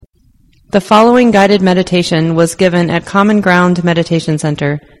The following guided meditation was given at Common Ground Meditation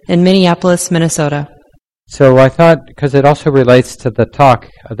Center in Minneapolis, Minnesota. So I thought, because it also relates to the talk,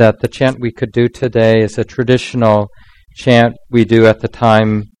 that the chant we could do today is a traditional chant we do at the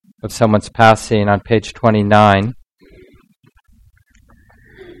time of someone's passing on page 29.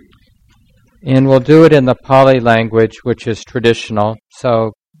 And we'll do it in the Pali language, which is traditional.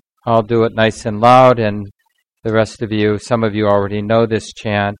 So I'll do it nice and loud, and the rest of you, some of you already know this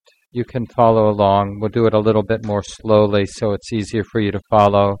chant. You can follow along. We'll do it a little bit more slowly so it's easier for you to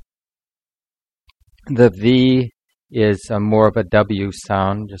follow. The V is more of a W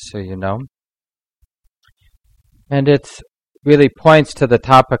sound, just so you know. And it really points to the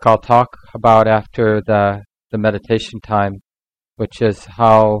topic I'll talk about after the meditation time, which is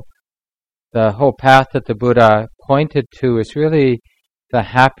how the whole path that the Buddha pointed to is really the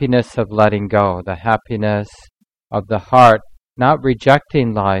happiness of letting go, the happiness of the heart, not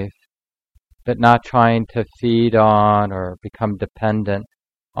rejecting life, but not trying to feed on or become dependent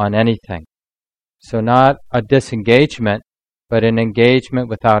on anything. So not a disengagement, but an engagement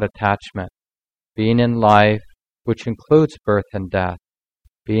without attachment. Being in life, which includes birth and death.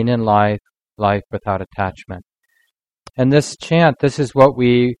 Being in life without attachment. And this chant, this is what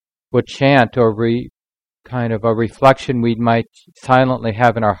we would chant, or kind of a reflection we might silently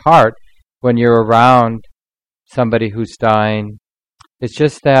have in our heart when you're around somebody who's dying. It's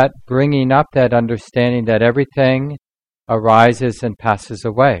just that bringing up that understanding that everything arises and passes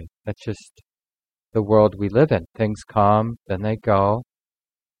away. That's just the world we live in. Things come, then they go.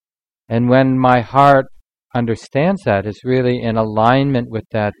 And when my heart understands that, is really in alignment with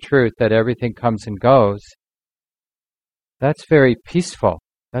that truth, that everything comes and goes, that's very peaceful.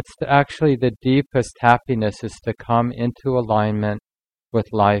 That's actually the deepest happiness, is to come into alignment with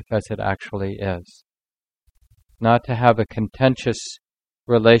life as it actually is. Not to have a contentious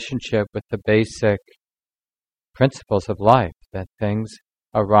relationship with the basic principles of life, that things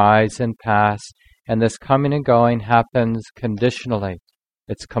arise and pass, and this coming and going happens conditionally.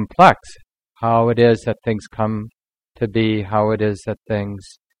 It's complex, how it is that things come to be, how it is that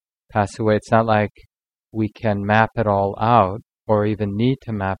things pass away. It's not like we can map it all out, or even need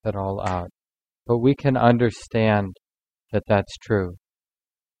to map it all out, but we can understand that that's true.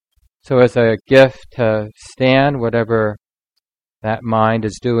 So as a gift to stand, whatever that mind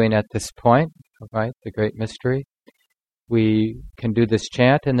is doing at this point, right, the great mystery, we can do this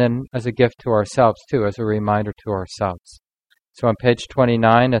chant, and then as a gift to ourselves too, as a reminder to ourselves. So on page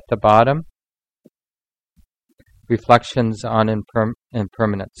 29 at the bottom, reflections on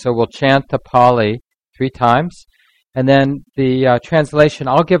impermanence. So we'll chant the Pali 3 times, and then the translation,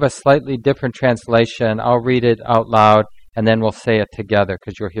 I'll give a slightly different translation. I'll read it out loud, and then we'll say it together,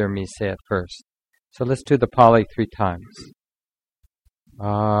 because you'll hear me say it first. So let's do the Pali 3 times.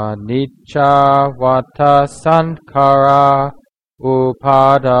 Anicca vata sankhara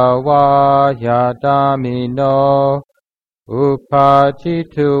upadava yadamino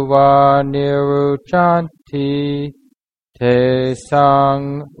upajituva niruchanti te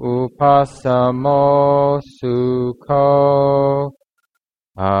sang upasamo sukho.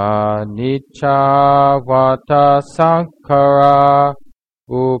 Anicca vata sankhara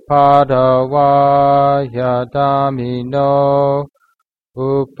upadava yadamino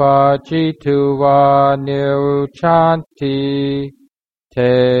upajituva niruchanti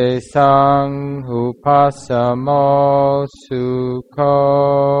te sang upasamo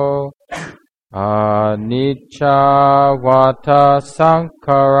sukho. Anicca vata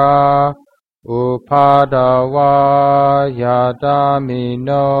sankhara upadava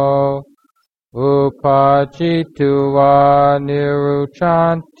yadamino upajituva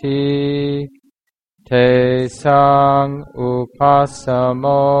niruchanti te sang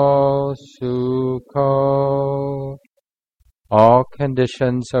upasamo sukho. All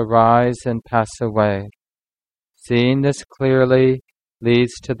conditions arise and pass away. Seeing this clearly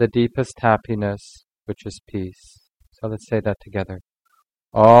leads to the deepest happiness, which is peace. So let's say that together.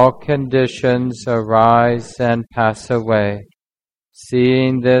 All conditions arise and pass away.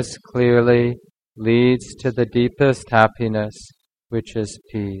 Seeing this clearly leads to the deepest happiness, which is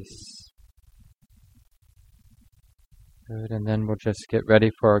peace. Good, and then we'll just get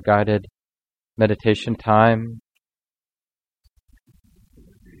ready for our guided meditation time.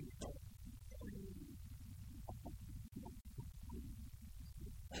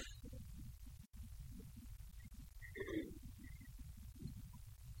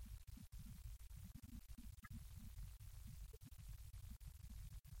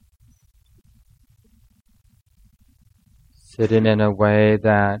 Sitting in a way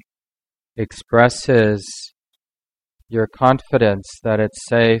that expresses your confidence that it's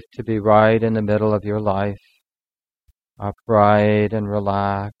safe to be right in the middle of your life, upright and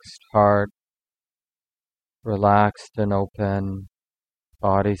relaxed, heart relaxed and open,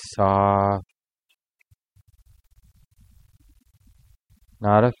 body soft,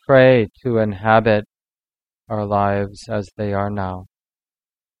 not afraid to inhabit our lives as they are now,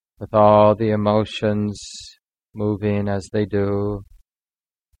 with all the emotions moving as they do,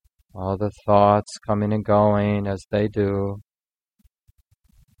 all the thoughts coming and going as they do,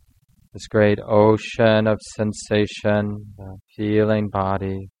 this great ocean of sensation, the feeling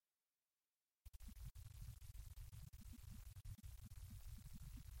body.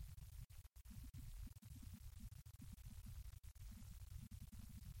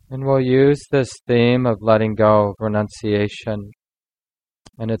 And we'll use this theme of letting go, of renunciation.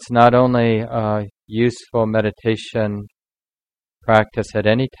 And it's not only a useful meditation practice at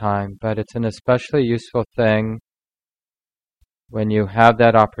any time, but it's an especially useful thing when you have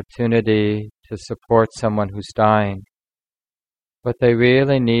that opportunity to support someone who's dying. What they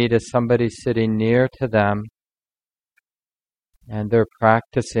really need is somebody sitting near to them, and they're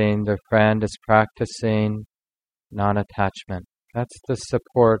practicing, their friend is practicing non-attachment. That's the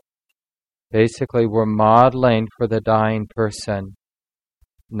support. Basically, we're modeling for the dying person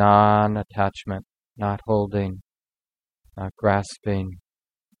non-attachment, not holding, not grasping,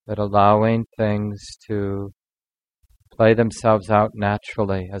 but allowing things to play themselves out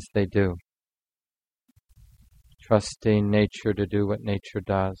naturally as they do. Trusting nature to do what nature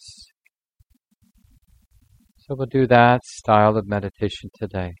does. So we'll do that style of meditation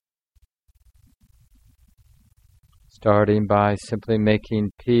today. Starting by simply making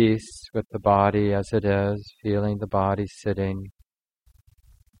peace with the body as it is, feeling the body sitting.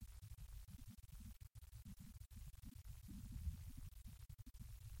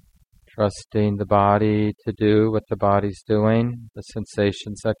 Trusting the body to do what the body's doing, the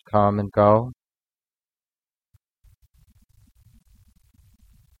sensations that come and go.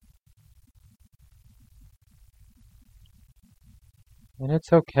 And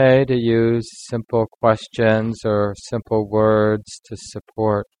it's okay to use simple questions or simple words to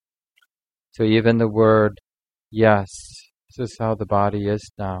support. So even the word, yes, this is how the body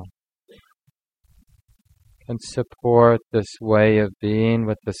is now, can support this way of being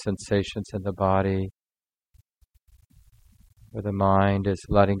with the sensations in the body, where the mind is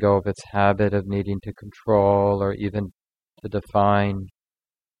letting go of its habit of needing to control or even to define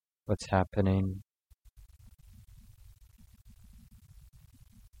what's happening.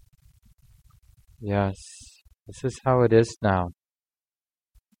 Yes, this is how it is now.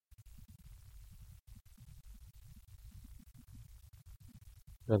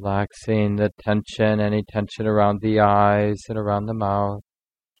 Relaxing the tension, any tension around the eyes and around the mouth.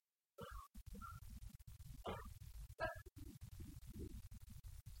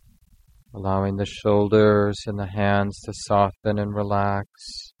 Allowing the shoulders and the hands to soften and relax.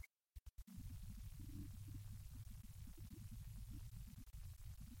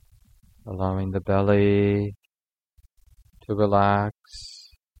 Allowing the belly to relax,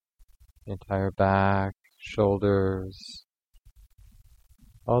 the entire back, shoulders,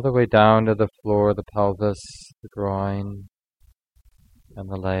 all the way down to the floor, the pelvis, the groin, and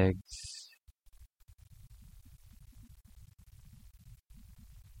the legs.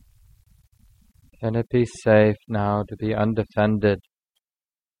 Can it be safe now to be undefended,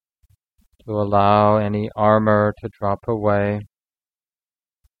 to allow any armor to drop away,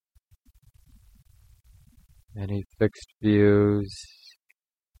 any fixed views,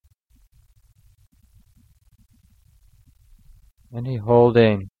 any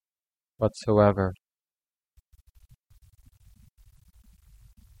holding whatsoever?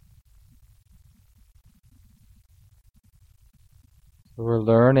 So we're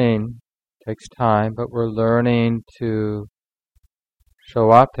learning, takes time, but we're learning to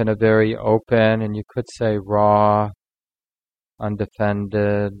show up in a very open, and you could say raw,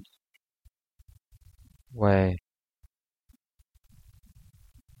 undefended way.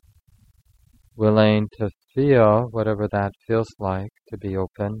 Willing to feel whatever that feels like, to be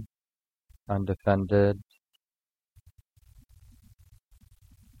open, undefended.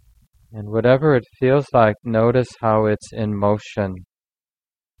 And whatever it feels like, notice how it's in motion.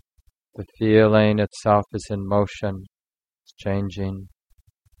 The feeling itself is in motion. It's changing.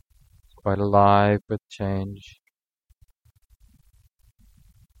 It's quite alive with change.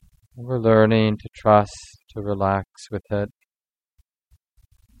 And we're learning to trust, to relax with it.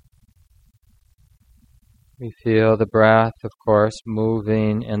 We feel the breath, of course,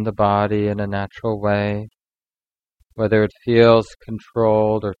 moving in the body in a natural way. Whether it feels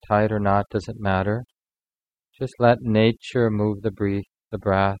controlled or tight or not doesn't matter. Just let nature move the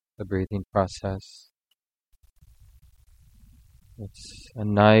breath, the breathing process. It's a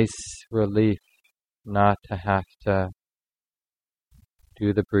nice relief not to have to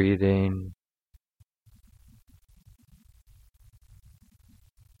do the breathing.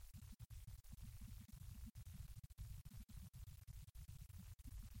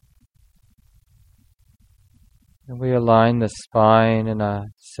 And we align the spine in a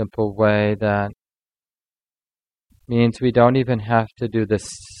simple way that means we don't even have to do the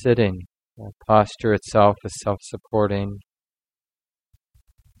sitting. The posture itself is self-supporting.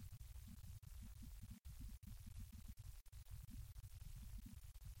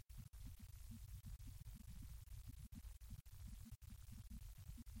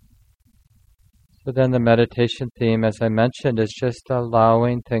 So then the meditation theme, as I mentioned, is just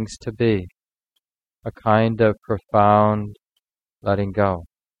allowing things to be. A kind of profound letting go,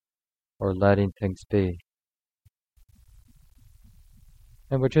 or letting things be.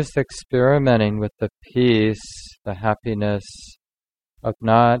 And we're just experimenting with the peace, the happiness of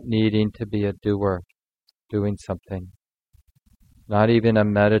not needing to be a doer, doing something. Not even a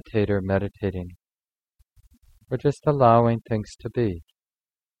meditator meditating. We're just allowing things to be.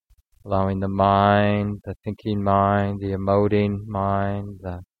 Allowing the mind, the thinking mind, the emoting mind,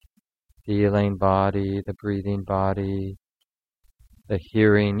 the feeling body, the breathing body, the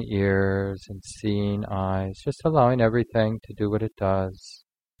hearing ears and seeing eyes, just allowing everything to do what it does.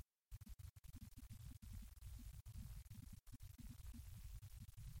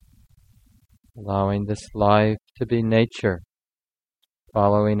 Allowing this life to be nature,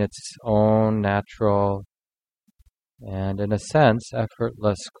 following its own natural and, in a sense,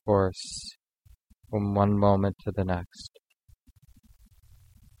 effortless course from one moment to the next.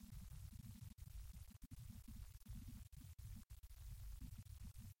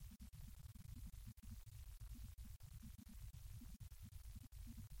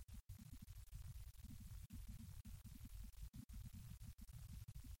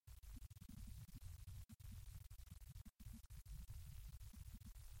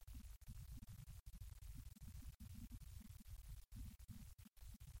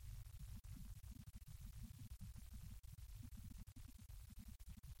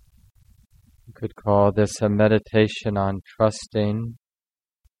 You could call this a meditation on trusting,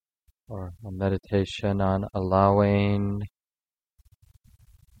 or a meditation on allowing.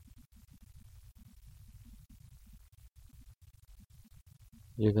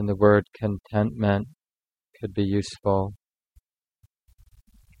 Even the word contentment could be useful.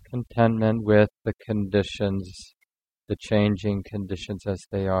 Contentment with the conditions, the changing conditions as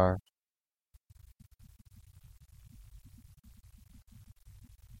they are.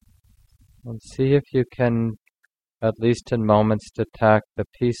 And see if you can, at least in moments, detect the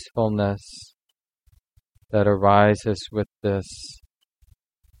peacefulness that arises with this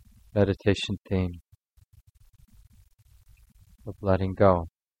meditation theme of letting go,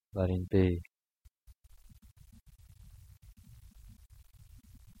 letting be.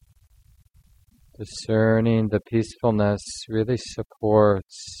 Discerning the peacefulness really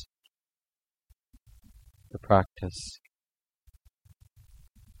supports the practice.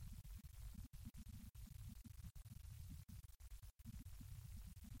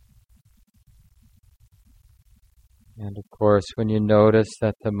 And of course, when you notice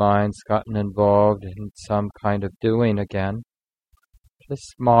that the mind's gotten involved in some kind of doing again, just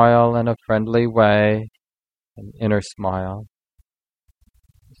smile in a friendly way, an inner smile.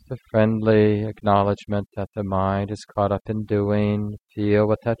 Just a friendly acknowledgement that the mind is caught up in doing. Feel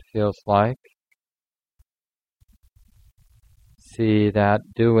what that feels like. See that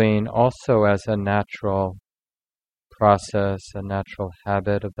doing also as a natural process, a natural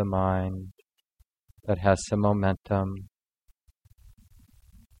habit of the mind that has some momentum.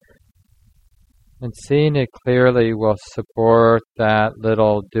 And seeing it clearly will support that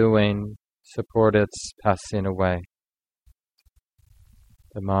little doing, support its passing away.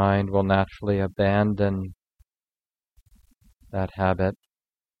 The mind will naturally abandon that habit.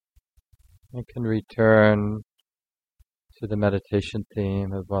 It can return to the meditation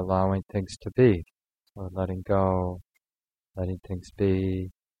theme of allowing things to be, or letting go, letting things be,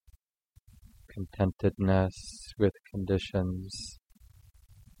 contentedness with conditions.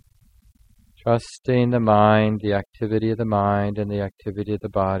 Trusting the mind, the activity of the mind and the activity of the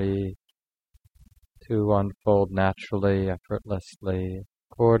body to unfold naturally, effortlessly,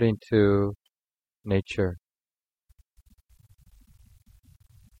 according to nature.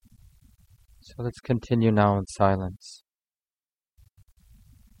 So let's continue now in silence.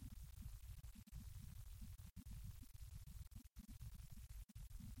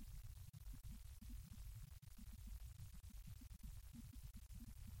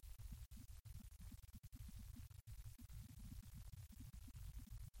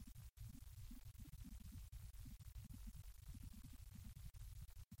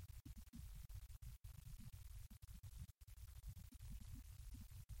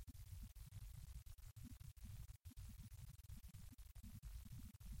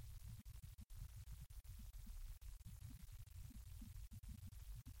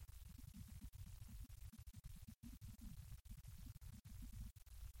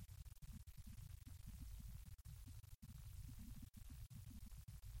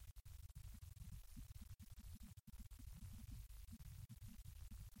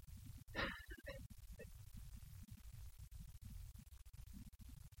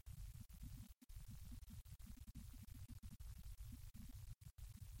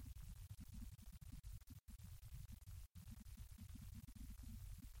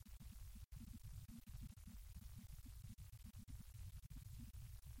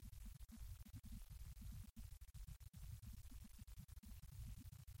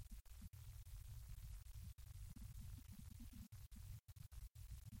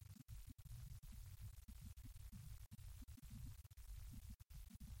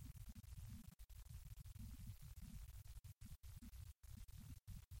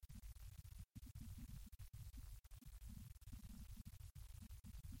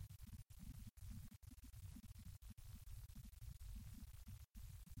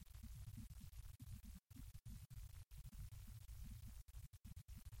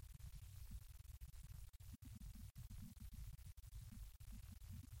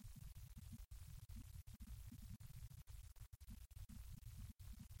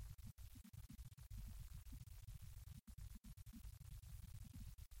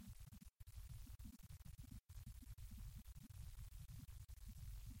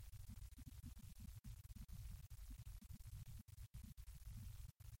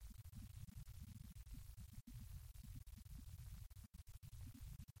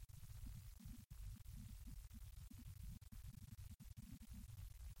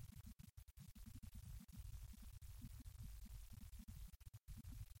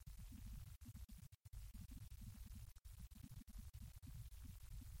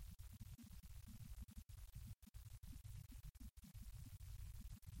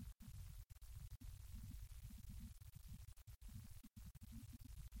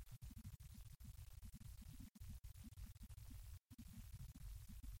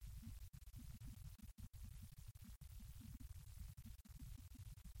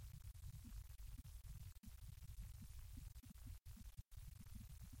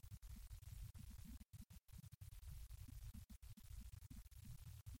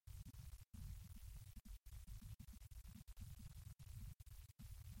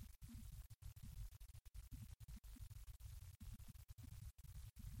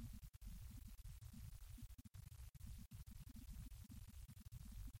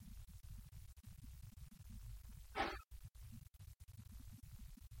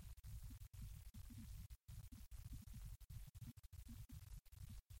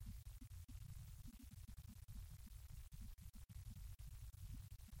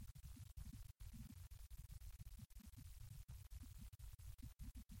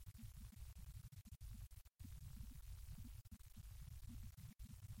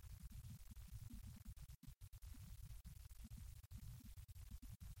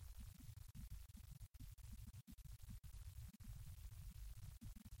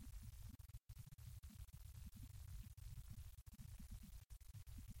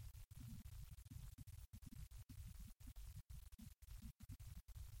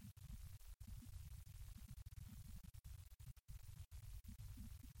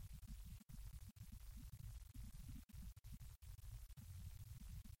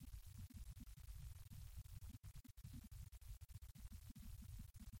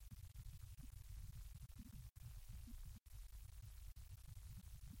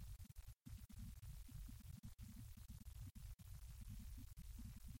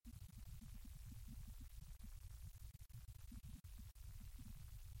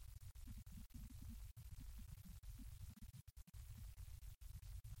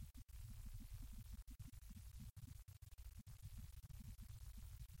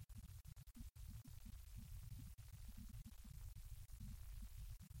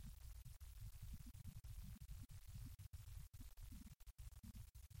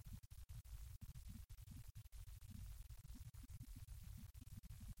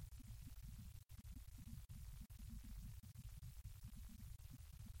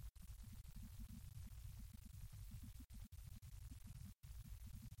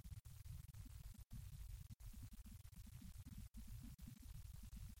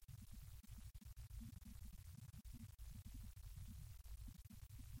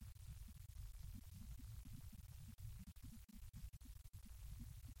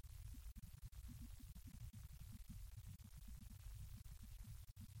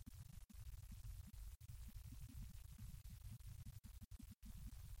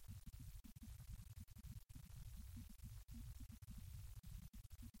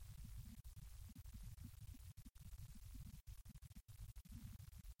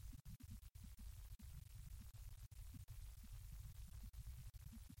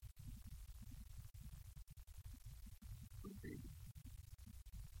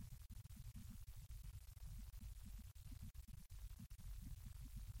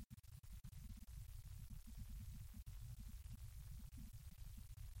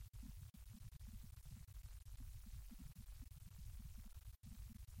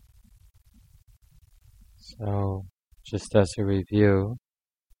 So, just as a review,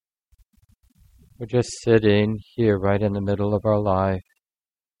 we're just sitting here right in the middle of our life,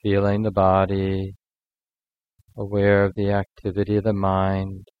 feeling the body, aware of the activity of the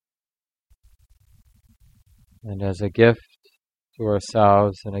mind, and as a gift to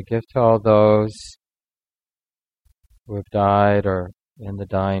ourselves and a gift to all those who have died or in the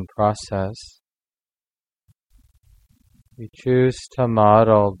dying process, we choose to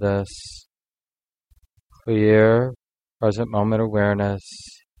model this clear, present moment awareness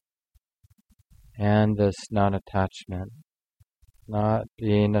and this non-attachment, not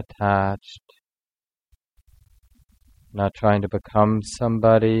being attached, not trying to become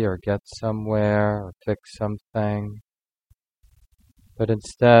somebody or get somewhere or fix something, but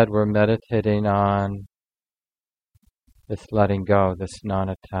instead we're meditating on this letting go, this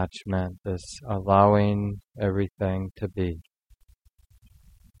non-attachment, this allowing everything to be.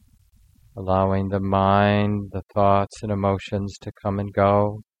 Allowing the mind, the thoughts and emotions to come and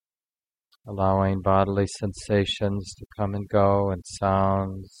go. Allowing bodily sensations to come and go, and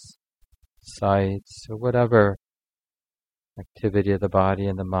sounds, sights, or whatever activity of the body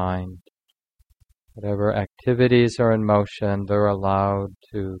and the mind. Whatever activities are in motion, they're allowed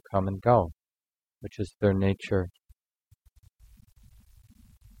to come and go, which is their nature.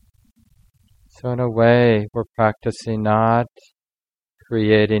 So in a way, we're practicing not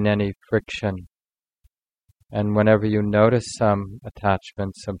creating any friction. And whenever you notice some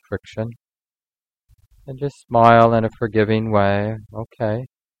attachment, some friction, then just smile in a forgiving way. Okay.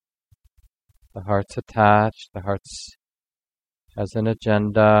 The heart's attached, the heart's has an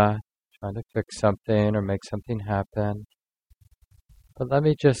agenda, trying to fix something or make something happen. But let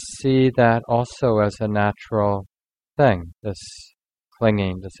me just see that also as a natural thing, this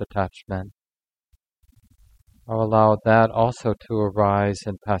clinging, this attachment. I'll allow that also to arise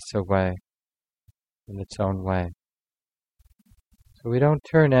and pass away in its own way. So we don't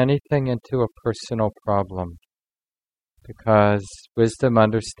turn anything into a personal problem, because wisdom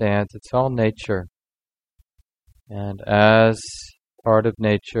understands it's all nature. And as part of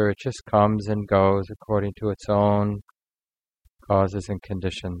nature, it just comes and goes according to its own causes and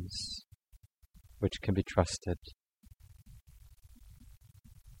conditions, which can be trusted.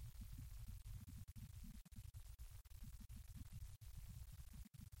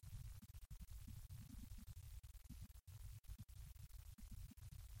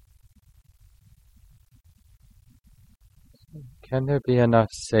 Can there be enough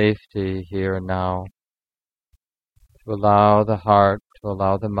safety here and now to allow the heart, to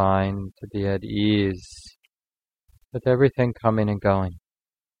allow the mind to be at ease with everything coming and going?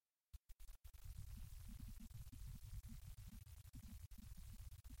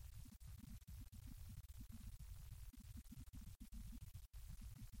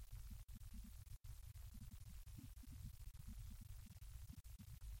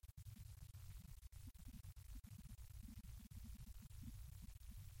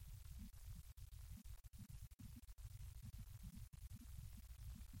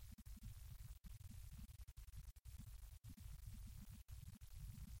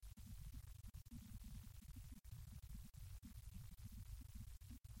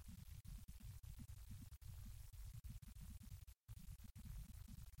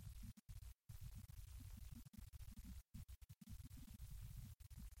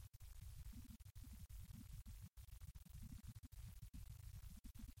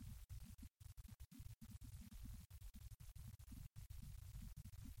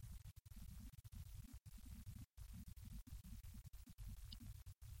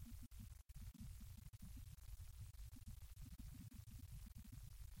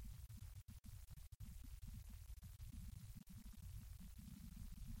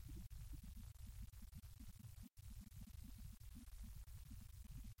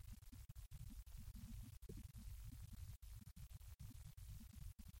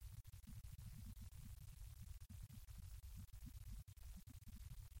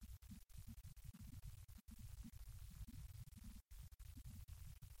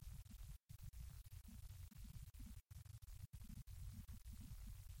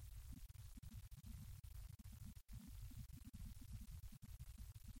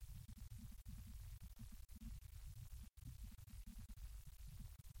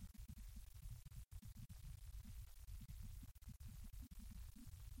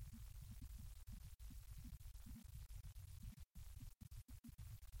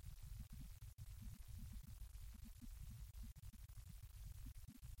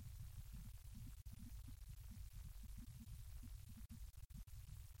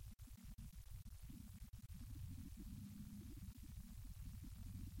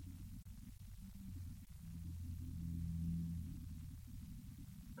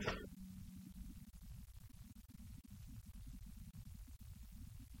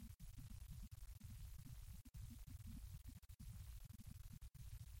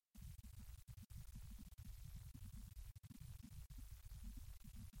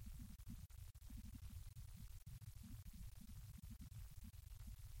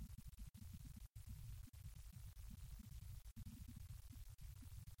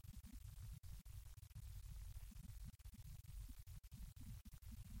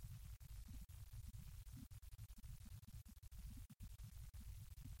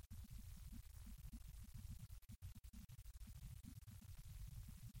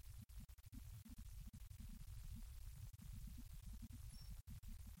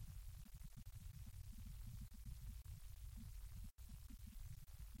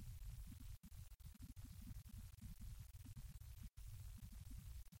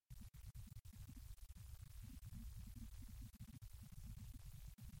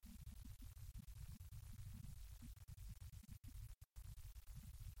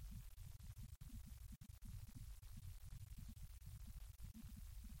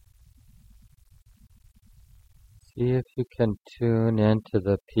 See if you can tune into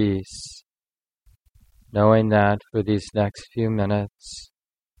the peace, knowing that for these next few minutes,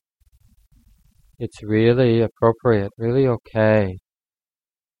 it's really appropriate, really okay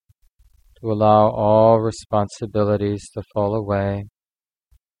to allow all responsibilities to fall away.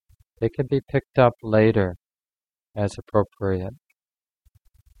 They can be picked up later as appropriate.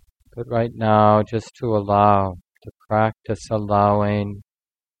 But right now, just to practice allowing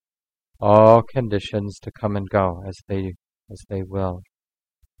all conditions to come and go as they will.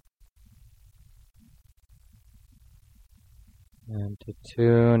 And to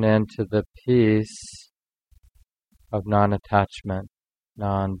tune into the peace of non-attachment,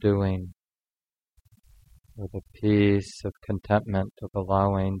 non-doing, or the peace of contentment, of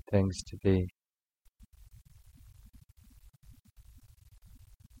allowing things to be.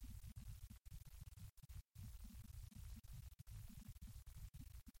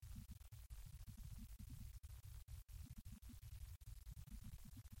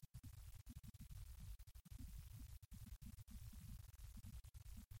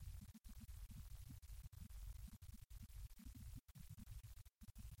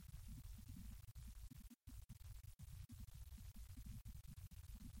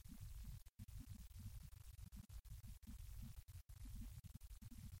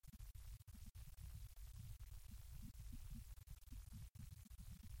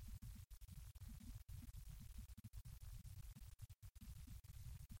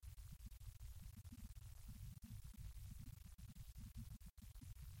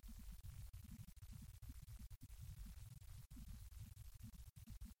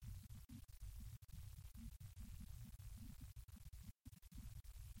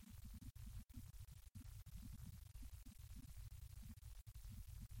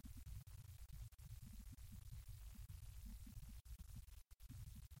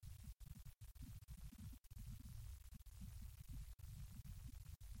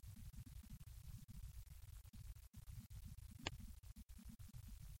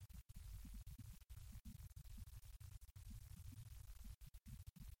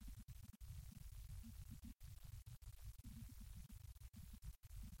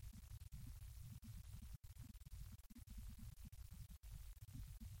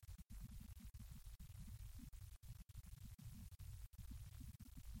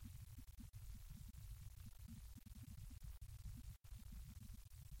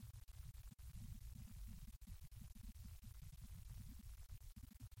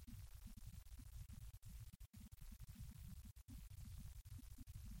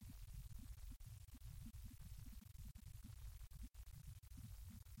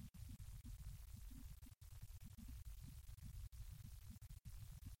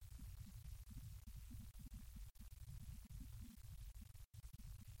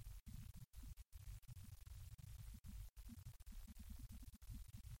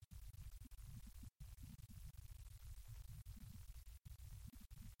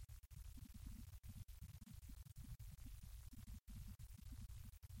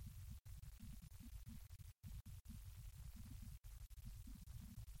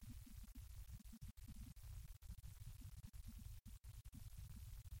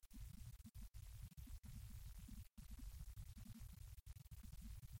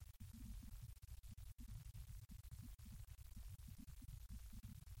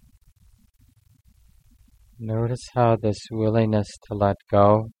 Notice how this willingness to let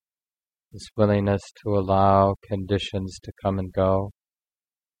go, this willingness to allow conditions to come and go,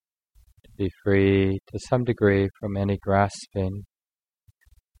 to be free to some degree from any grasping.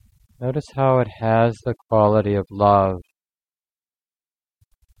 Notice how it has the quality of love.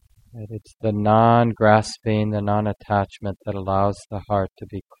 That it's the non-grasping, the non-attachment that allows the heart to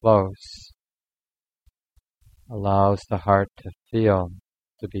be close, allows the heart to feel,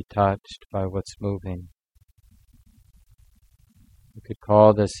 to be touched by what's moving. You could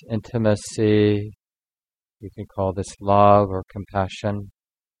call this intimacy, you can call this love or compassion.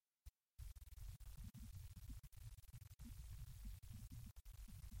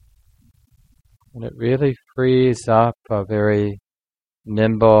 And it really frees up a very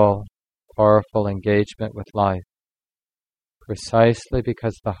nimble, powerful engagement with life, precisely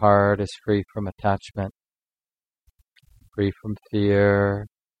because the heart is free from attachment, free from fear,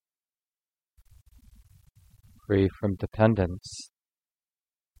 free from dependence.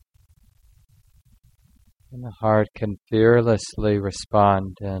 And the heart can fearlessly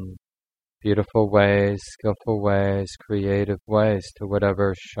respond in beautiful ways, skillful ways, creative ways to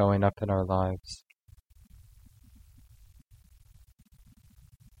whatever's showing up in our lives.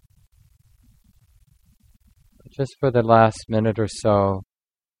 Just for the last minute or so,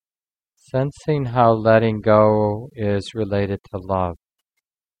 Sensing how letting go is related to love.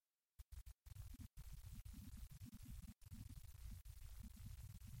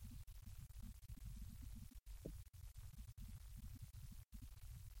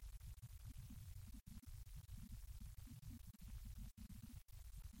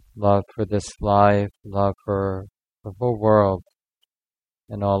 Love for this life, love for the whole world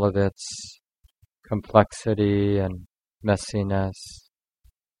and all of its complexity and messiness.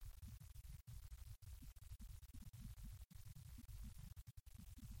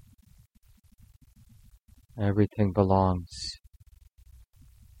 Everything belongs.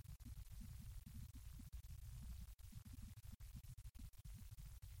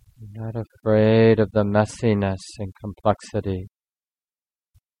 I'm not afraid of the messiness and complexity.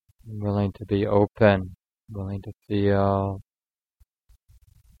 I'm willing to be open, willing to feel,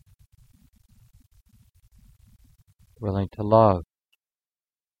 willing to love,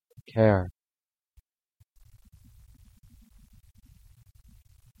 to care.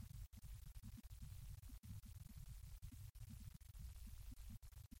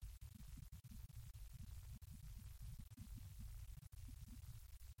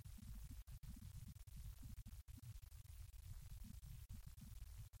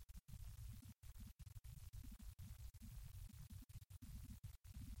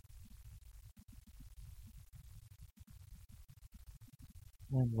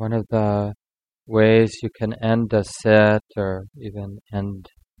 And one of the ways you can end a sit or even end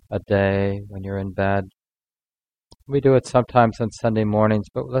a day when you're in bed, we do it sometimes on Sunday mornings,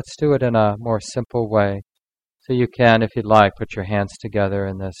 but let's do it in a more simple way. So you can, if you'd like, put your hands together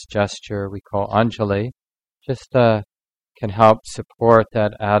in this gesture we call Anjali. Just can help support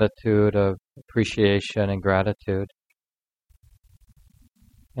that attitude of appreciation and gratitude.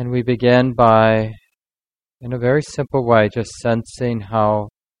 And we begin by, in a very simple way, just sensing how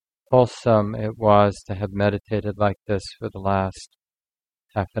wholesome it was to have meditated like this for the last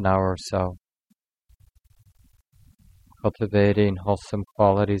half an hour or so. Cultivating wholesome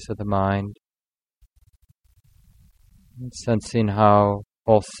qualities of the mind. And sensing how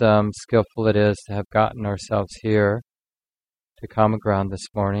wholesome, skillful it is to have gotten ourselves here to common ground this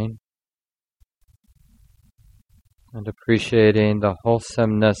morning. And appreciating the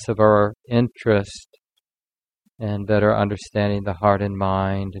wholesomeness of our interest and better understanding the heart and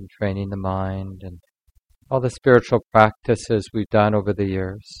mind and training the mind and all the spiritual practices we've done over the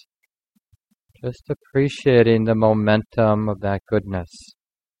years. Just appreciating the momentum of that goodness.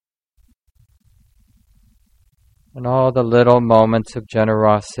 And all the little moments of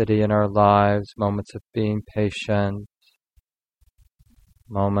generosity in our lives, moments of being patient,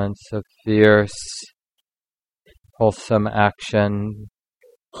 moments of fierce, wholesome action,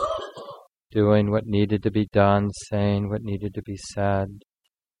 doing what needed to be done, saying what needed to be said.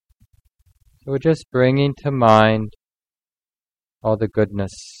 So we're just bringing to mind all the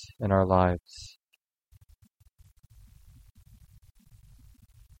goodness in our lives.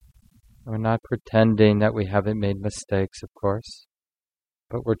 We're not pretending that we haven't made mistakes, of course,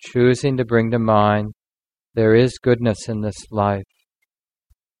 but we're choosing to bring to mind there is goodness in this life.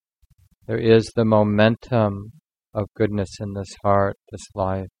 There is the momentum of goodness in this heart, this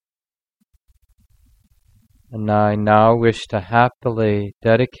life. And I now wish to happily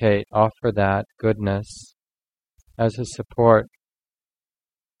offer that goodness as a support,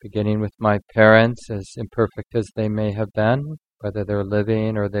 beginning with my parents, as imperfect as they may have been, whether they're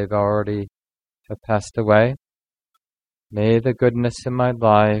living or they've already have passed away. May the goodness in my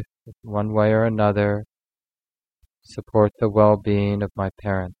life, one way or another, support the well-being of my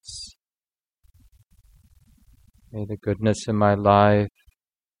parents. May the goodness in my life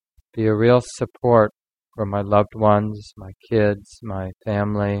be a real support for my loved ones, my kids, my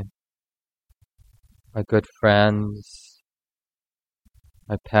family, my good friends,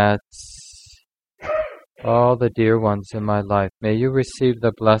 my pets, all the dear ones in my life. May you receive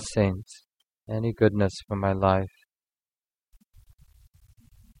the blessings, any goodness from my life.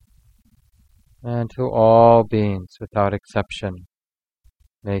 And to all beings without exception.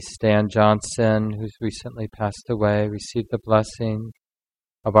 May Stan Johnson, who's recently passed away, receive the blessing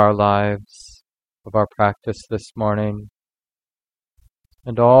of our lives, of our practice this morning.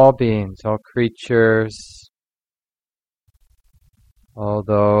 And all beings, all creatures, all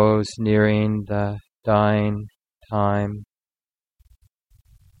those nearing the dying time,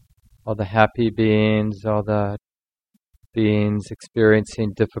 all the happy beings, all the beings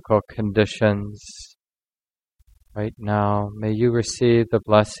experiencing difficult conditions right now, may you receive the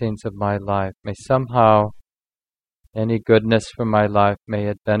blessings of my life. May somehow any goodness from my life, may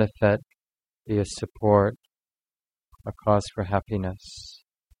it benefit, be a support, a cause for happiness.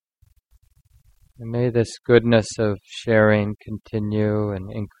 And may this goodness of sharing continue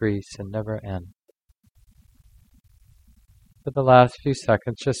and increase and never end. For the last few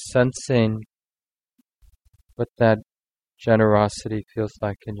seconds, just sensing what that generosity feels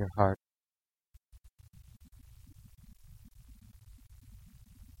like in your heart.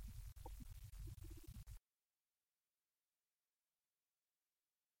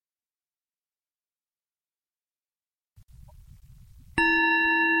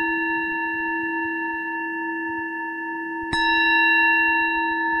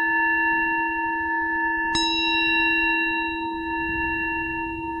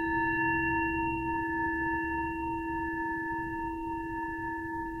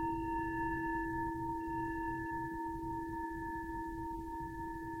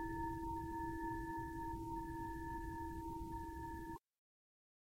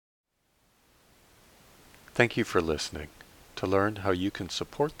 Thank you for listening. To learn how you can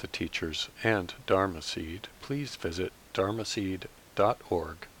support the teachers and Dharma Seed, please visit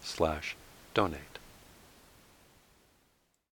dharmaseed.org/donate.